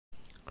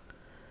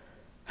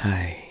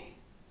Hi,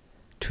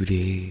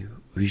 today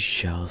we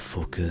shall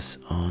focus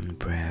on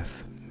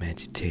breath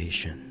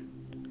meditation.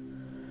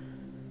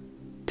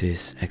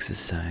 This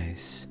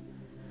exercise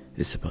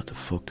is about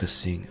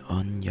focusing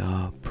on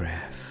your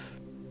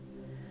breath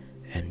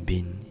and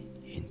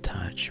being in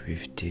touch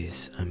with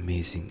this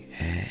amazing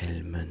air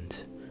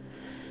element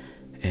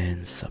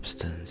and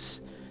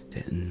substance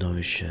that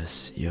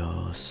nourishes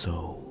your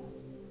soul.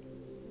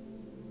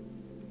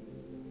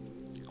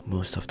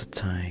 Most of the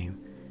time,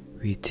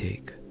 we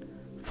take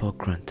for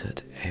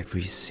granted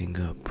every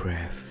single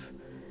breath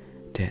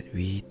that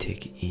we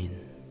take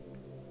in.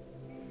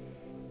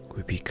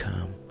 We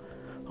become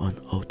on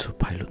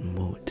autopilot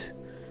mode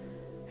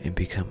and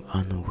become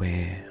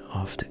unaware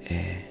of the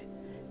air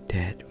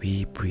that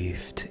we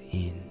breathed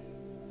in.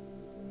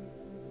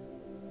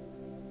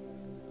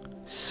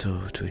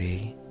 So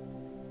today,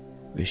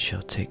 we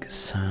shall take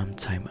some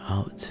time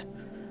out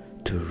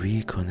to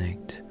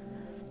reconnect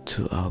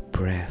to our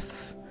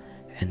breath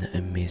and the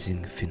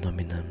amazing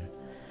phenomenon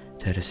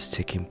that is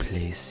taking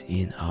place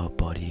in our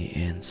body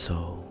and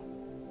soul.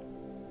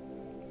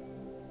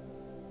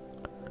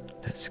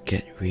 Let's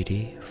get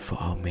ready for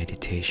our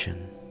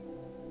meditation.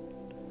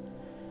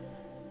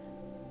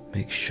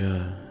 Make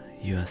sure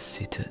you are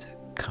seated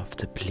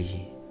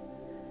comfortably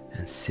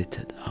and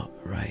seated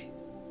upright,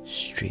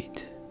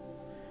 straight,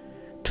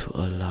 to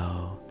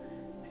allow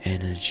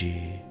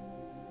energy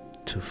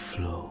to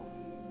flow.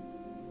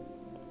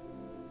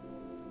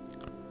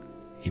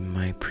 In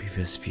my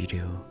previous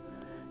video,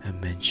 I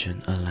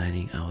mentioned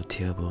aligning our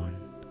tailbone,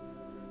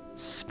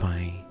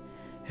 spine,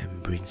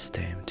 and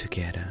brainstem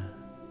together.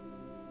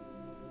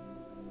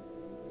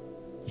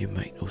 You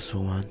might also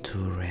want to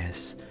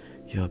rest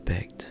your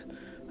back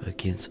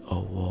against a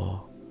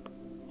wall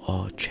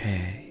or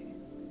chair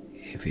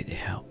if it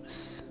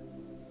helps.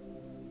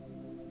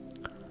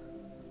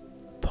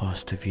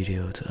 Pause the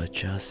video to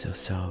adjust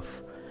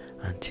yourself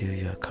until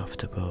you are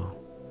comfortable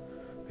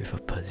with a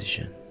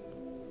position.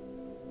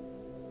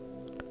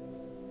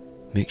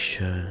 Make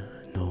sure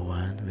no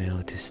one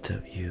will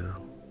disturb you,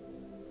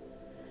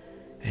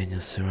 and your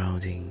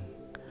surrounding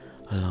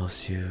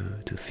allows you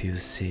to feel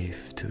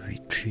safe to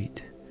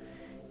retreat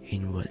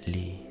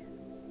inwardly.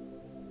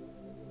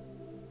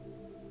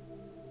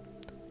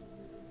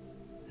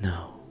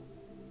 Now,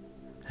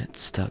 let's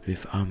start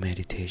with our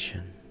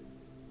meditation.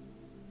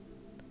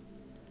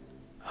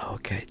 I'll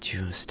guide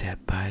you step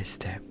by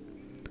step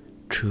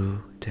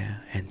through the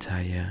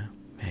entire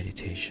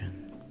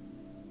meditation.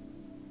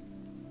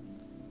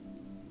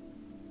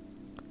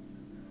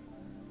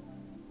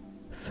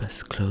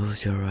 First,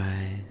 close your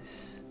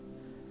eyes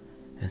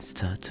and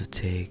start to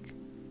take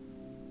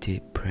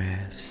deep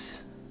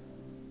breaths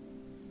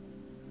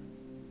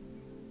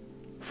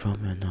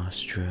from your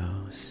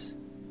nostrils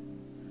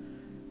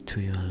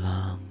to your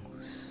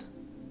lungs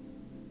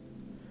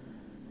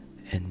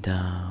and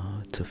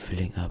down to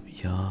filling up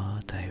your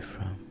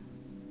diaphragm.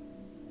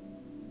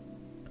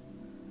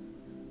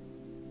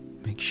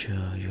 Make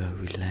sure you are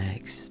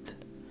relaxed,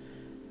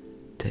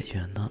 that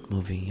you are not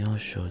moving your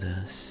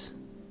shoulders.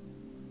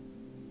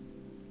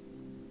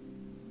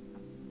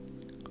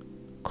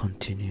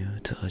 Continue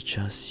to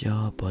adjust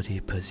your body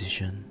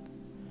position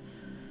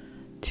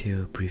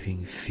till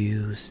breathing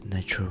feels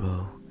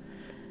natural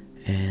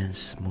and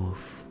smooth.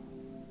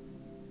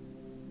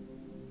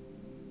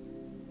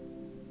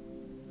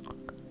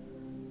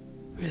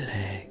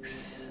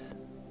 Relax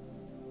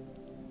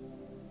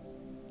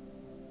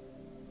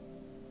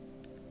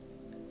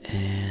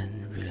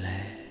and relax.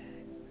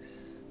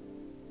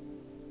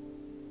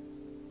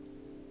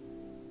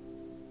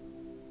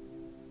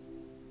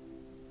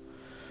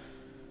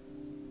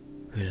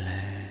 Relax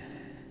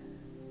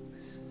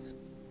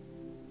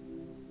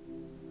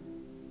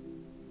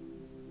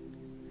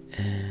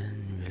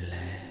and relax.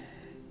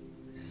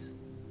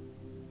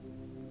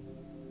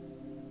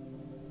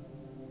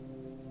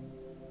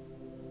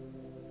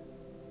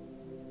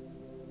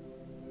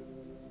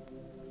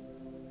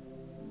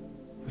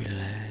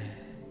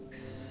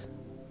 Relax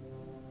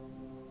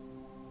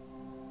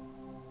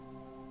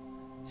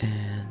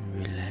and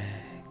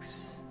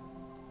relax.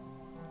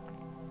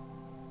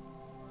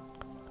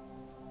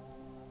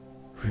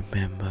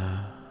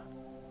 Remember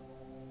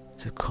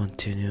to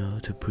continue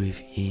to breathe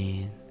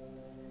in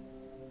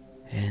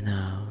and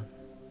out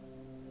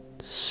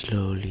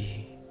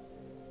slowly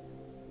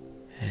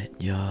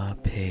at your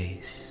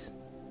pace.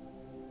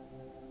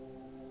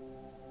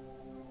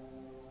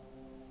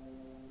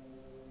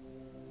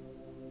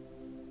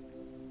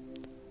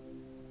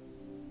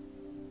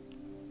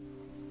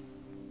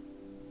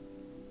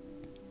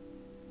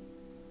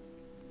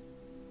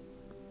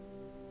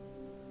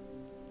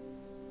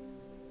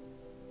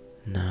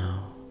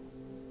 Now,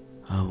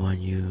 I want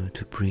you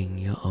to bring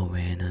your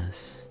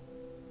awareness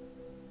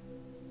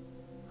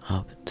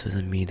up to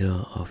the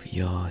middle of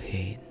your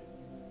head.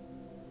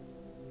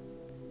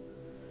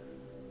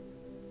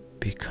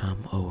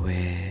 Become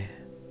aware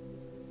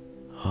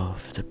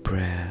of the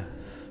breath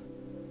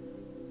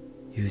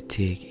you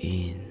take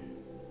in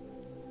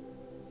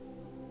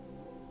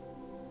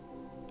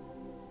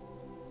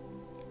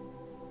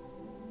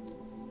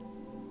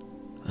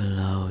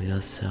Allow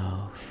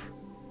yourself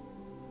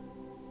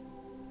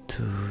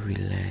to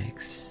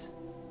relax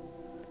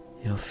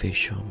your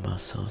facial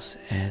muscles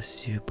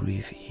as you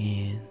breathe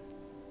in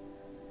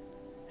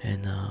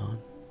and out,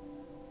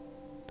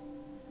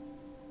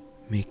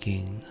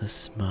 making a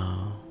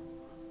smile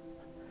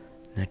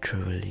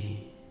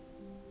naturally.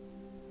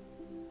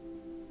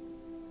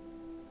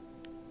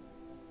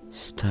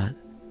 Start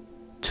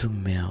to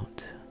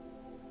melt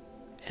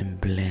and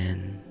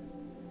blend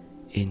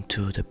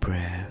into the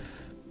breath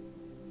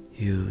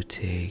you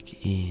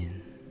take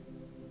in.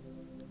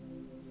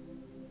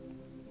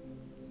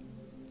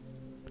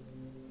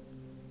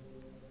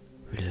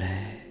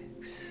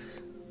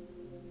 Relax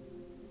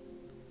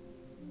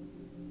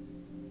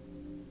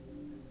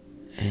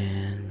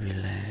and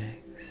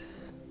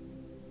relax.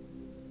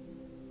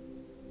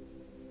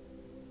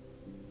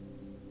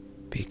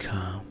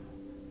 Become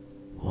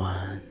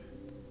one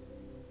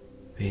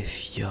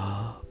with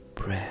your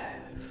breath.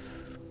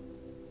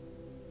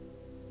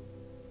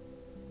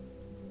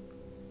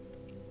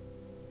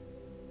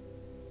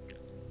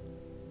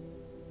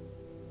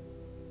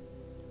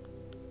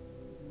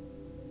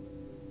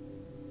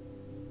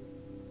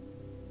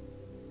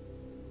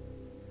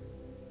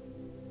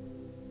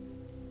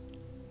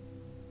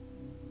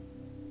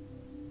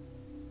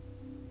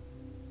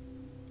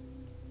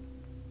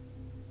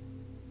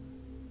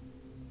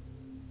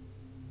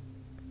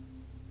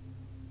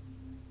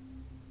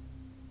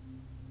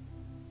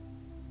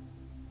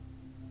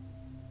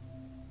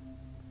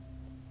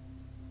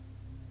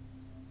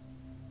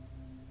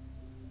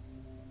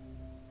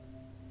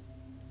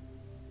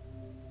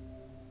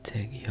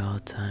 Take your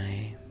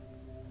time,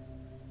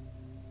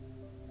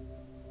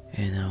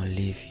 and I'll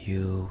leave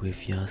you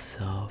with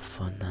yourself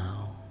for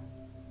now.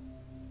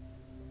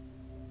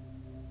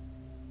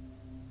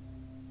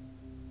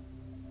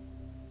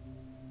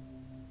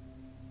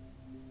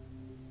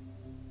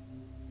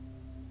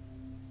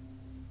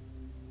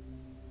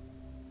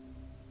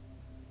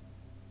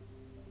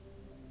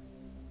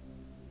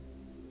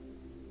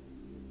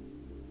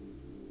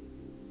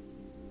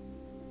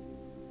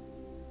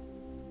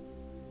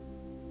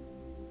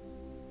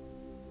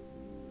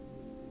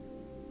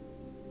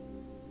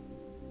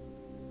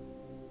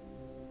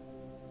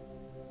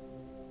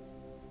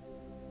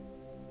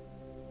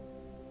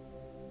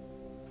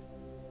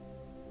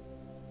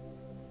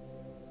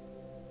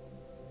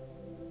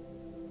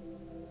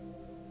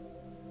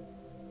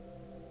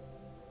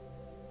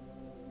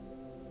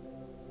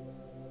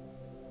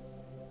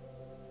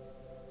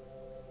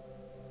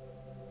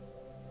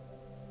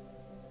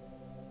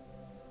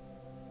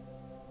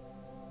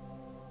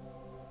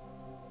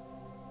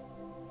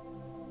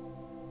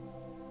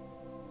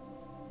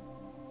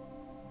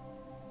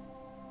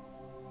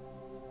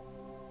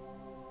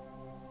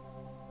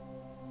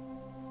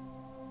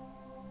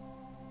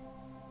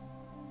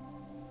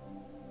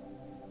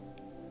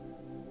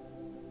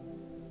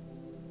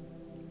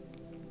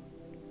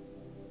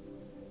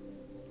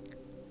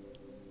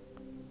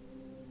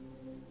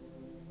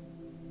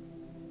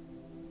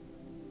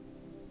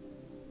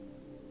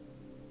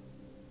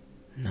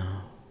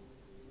 Now,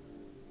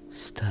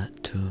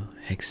 start to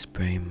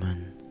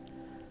experiment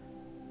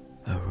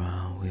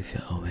around with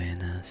your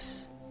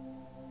awareness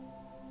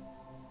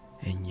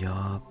in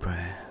your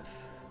breath.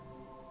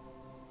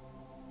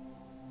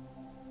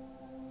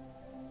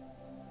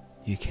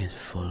 You can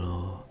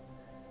follow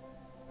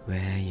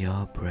where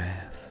your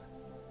breath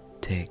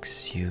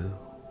takes you.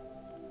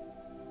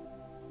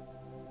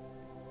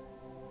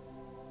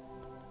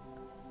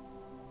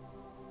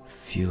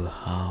 Feel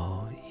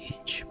how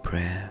each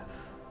breath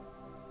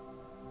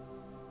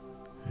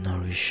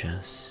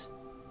nourishes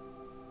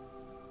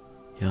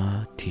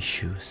your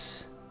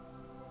tissues,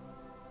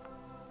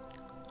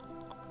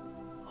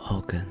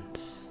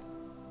 organs,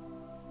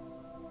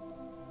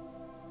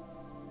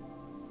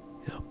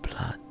 your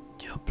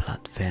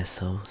blood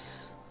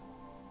vessels,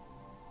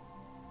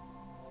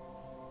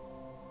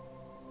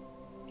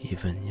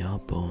 even your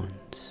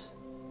bones,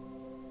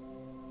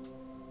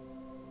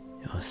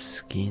 your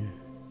skin,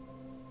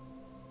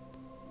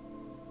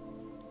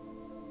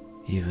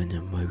 even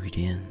your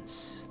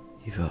meridians,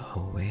 if you're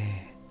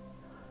aware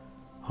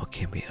or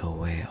can be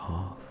aware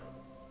of.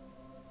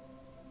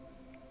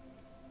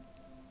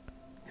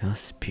 Your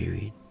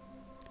spirit,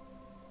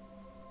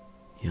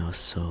 your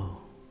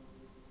soul.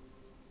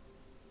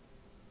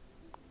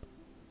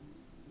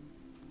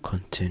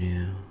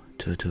 Continue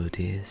to do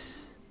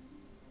this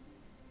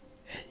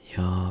at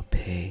your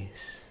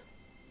pace.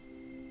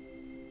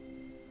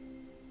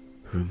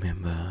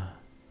 Remember,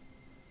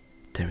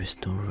 there is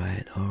no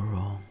right or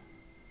wrong.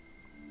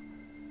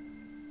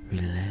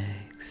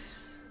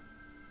 Relax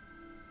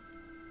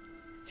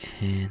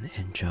and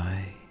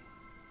enjoy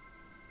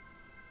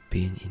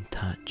being in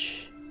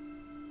touch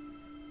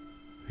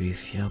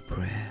with your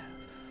breath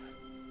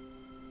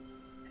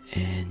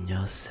and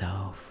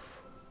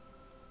yourself.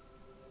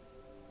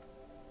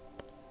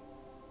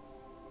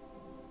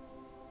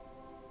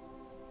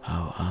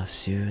 I'll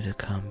ask you to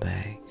come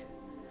back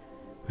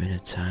when the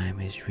time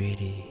is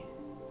ready.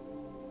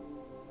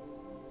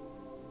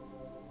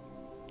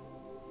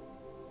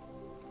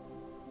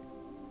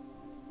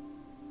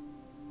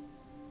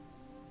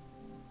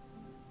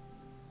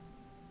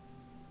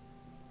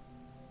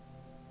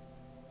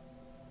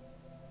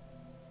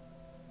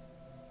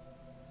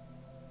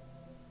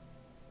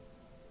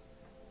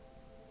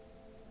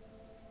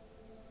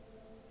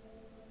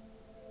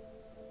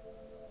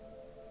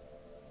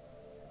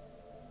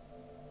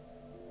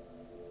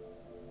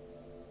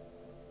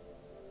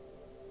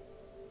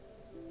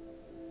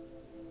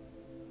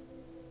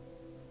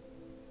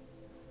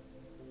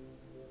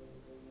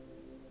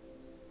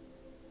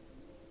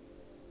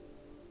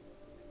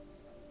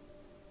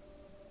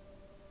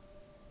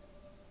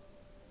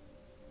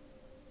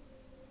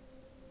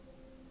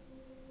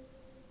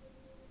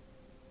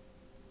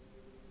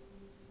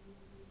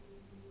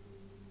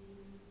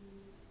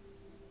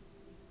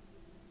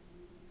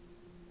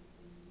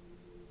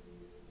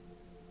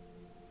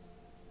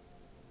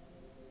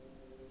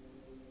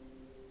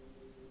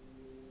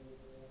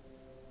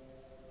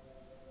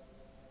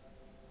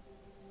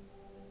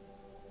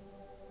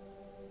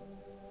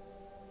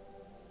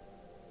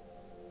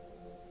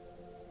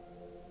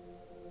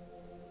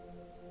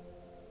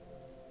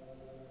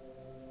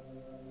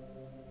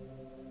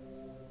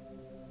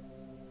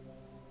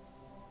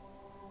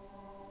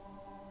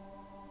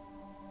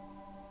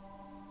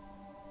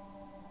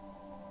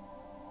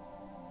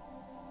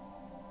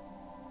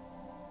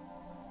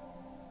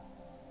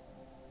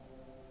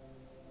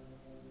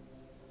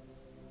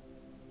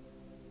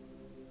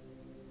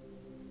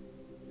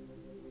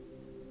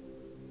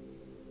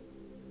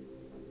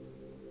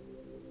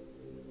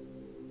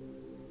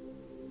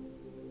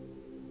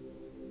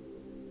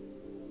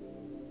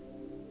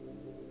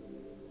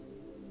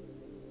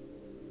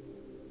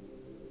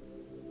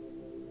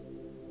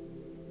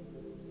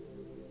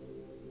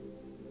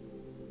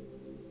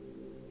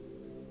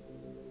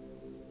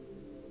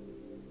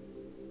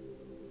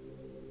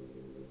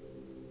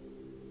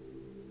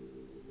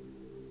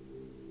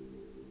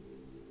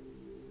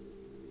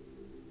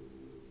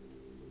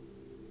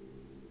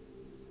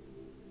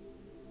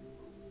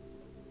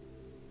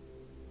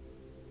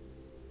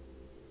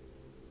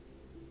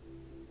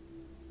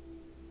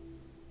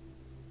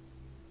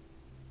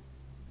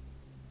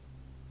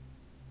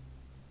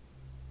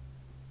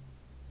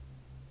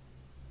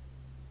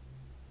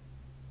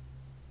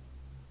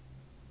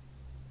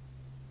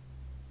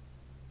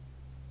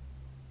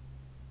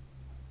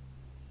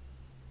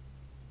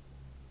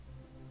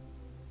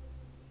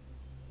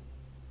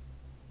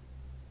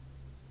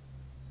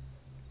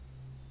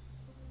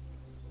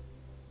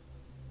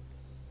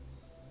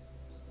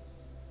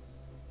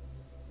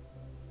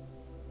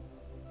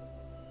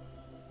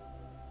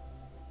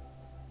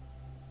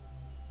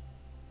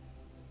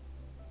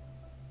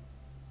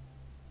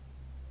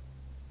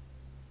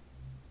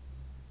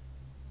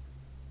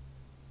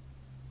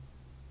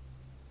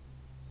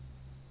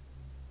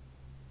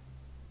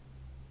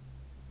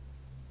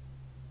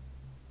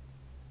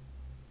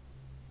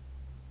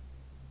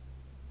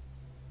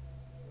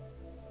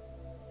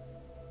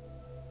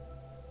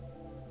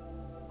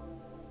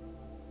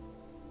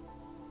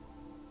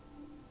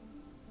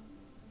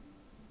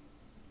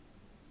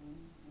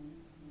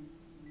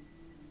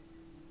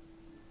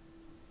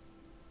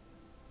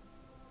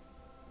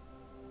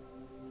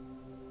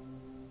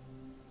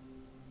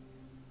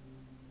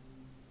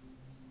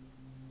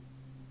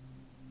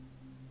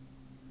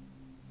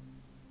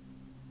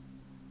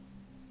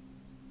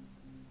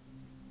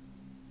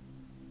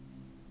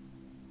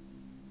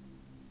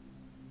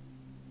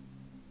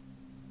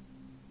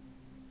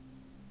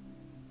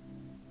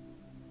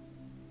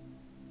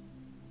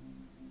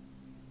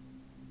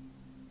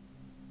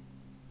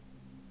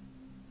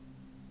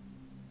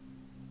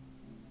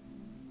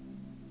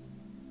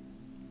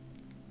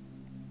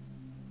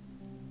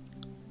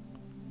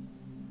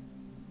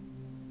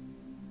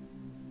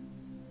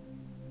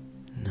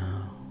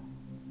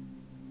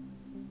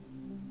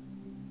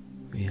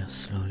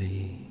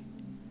 slowly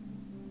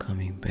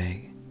coming back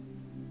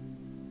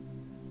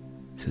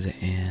to the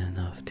end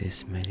of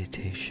this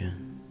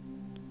meditation.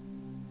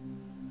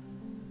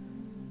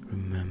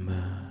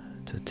 Remember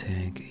to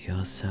thank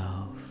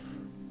yourself,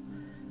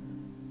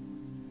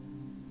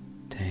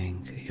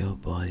 thank your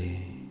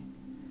body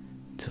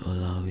to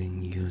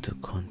allowing you to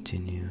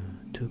continue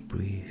to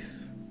breathe.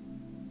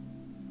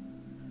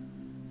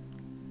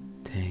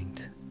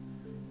 Thank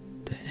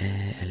the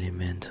air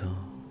elemental.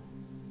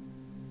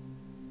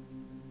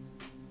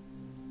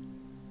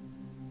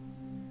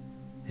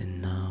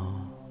 And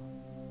now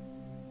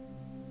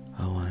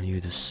I want you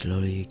to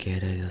slowly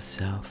gather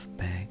yourself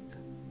back.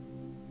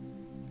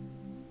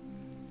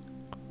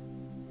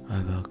 I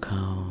will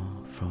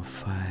count from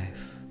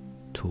 5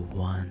 to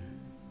 1.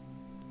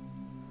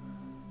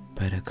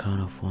 By the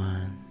count of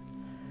 1,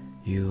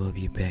 you will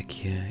be back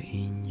here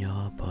in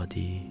your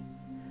body,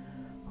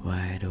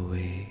 wide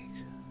awake.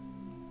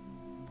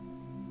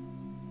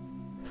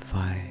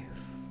 5,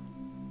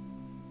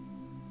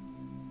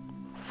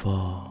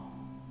 4,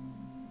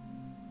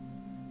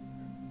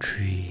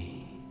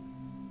 3,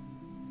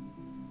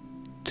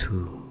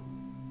 2,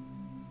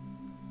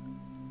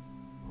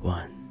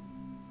 1.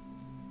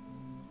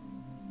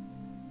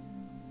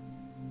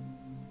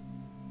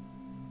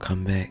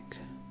 Come back,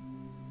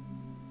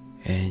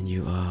 and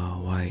you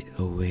are wide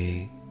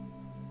awake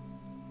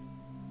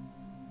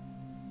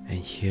and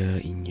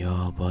here in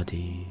your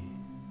body.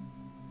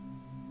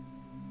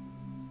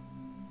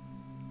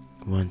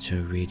 Once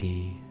you're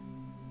ready,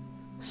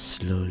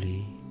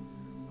 slowly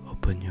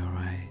open your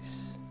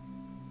eyes.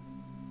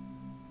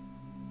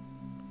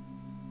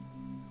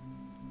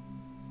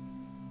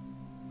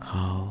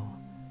 How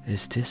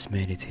is this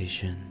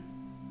meditation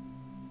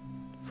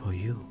for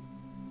you?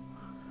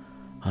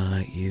 I'd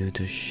like you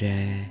to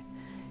share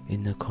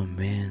in the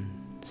comment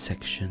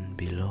section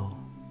below,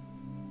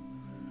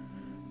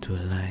 to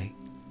like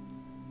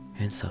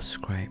and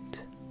subscribe,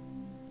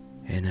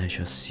 and I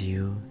shall see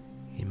you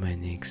in my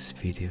next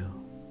video.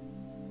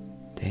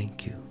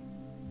 Thank you.